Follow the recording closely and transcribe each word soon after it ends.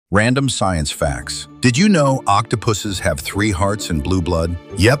Random science facts. Did you know octopuses have 3 hearts and blue blood?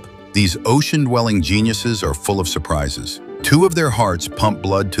 Yep, these ocean-dwelling geniuses are full of surprises. 2 of their hearts pump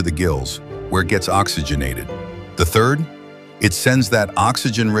blood to the gills, where it gets oxygenated. The third? It sends that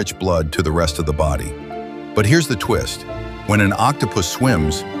oxygen-rich blood to the rest of the body. But here's the twist. When an octopus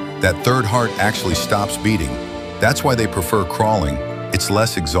swims, that third heart actually stops beating. That's why they prefer crawling. It's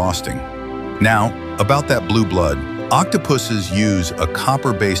less exhausting. Now, about that blue blood, octopuses use a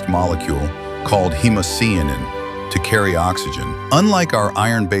copper-based molecule called hemocyanin to carry oxygen. Unlike our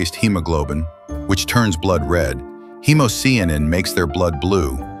iron-based hemoglobin, which turns blood red, hemocyanin makes their blood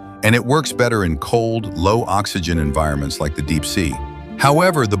blue, and it works better in cold, low-oxygen environments like the deep sea.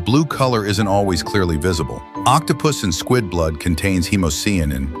 However, the blue color isn't always clearly visible. Octopus and squid blood contains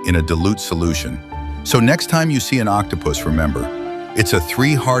hemocyanin in a dilute solution. So next time you see an octopus, remember, it's a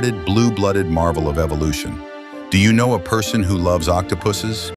 3-hearted, blue-blooded marvel of evolution. Do you know a person who loves octopuses?